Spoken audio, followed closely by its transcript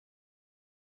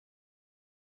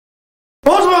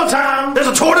Once upon a time, there's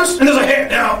a tortoise and there's a hare.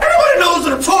 Now, everybody knows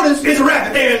that a tortoise is a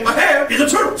rabbit and a hare is a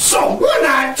turtle. So, one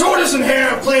night, tortoise and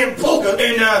hare are playing poker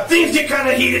and things get kind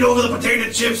of heated over the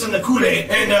potato chips and the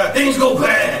Kool-Aid and things go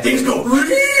bad. Things go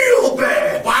real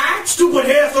bad. Why? Stupid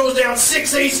hare throws down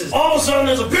 6 aces. All of a sudden,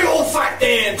 there's a big old fight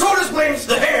and tortoise blames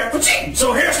the hare for cheating.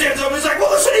 So hare stands up and he's like,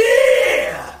 well, listen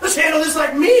here. Let's handle this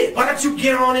like men. Why don't you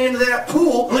get on into that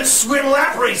pool and let's swim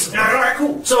lap races? Alright,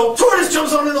 cool. So tortoise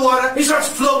jumps on in the water. He starts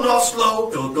floating all slow.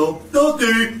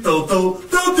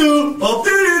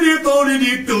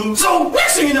 So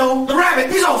next thing you know, the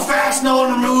rabbit, he's all fast and all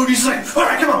in the mood. He's like,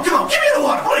 alright, come on, give me the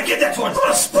water. I want to get that tortoise. I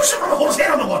want to push him. I want to hold his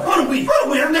head on the water. I want to win.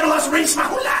 I've never lost a race in my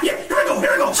whole life. Yeah, here we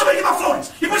go. Somebody get my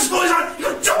floaties. He puts his floaties on. He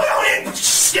goes jumping on in.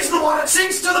 Gets in the water,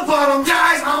 sinks to the bottom,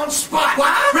 dies on spot.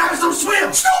 Why? Rabbits don't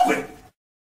swim. Stupid.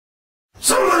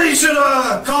 Somebody should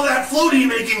call that floaty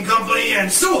making company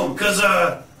and sue them, cause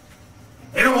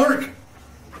it don't work.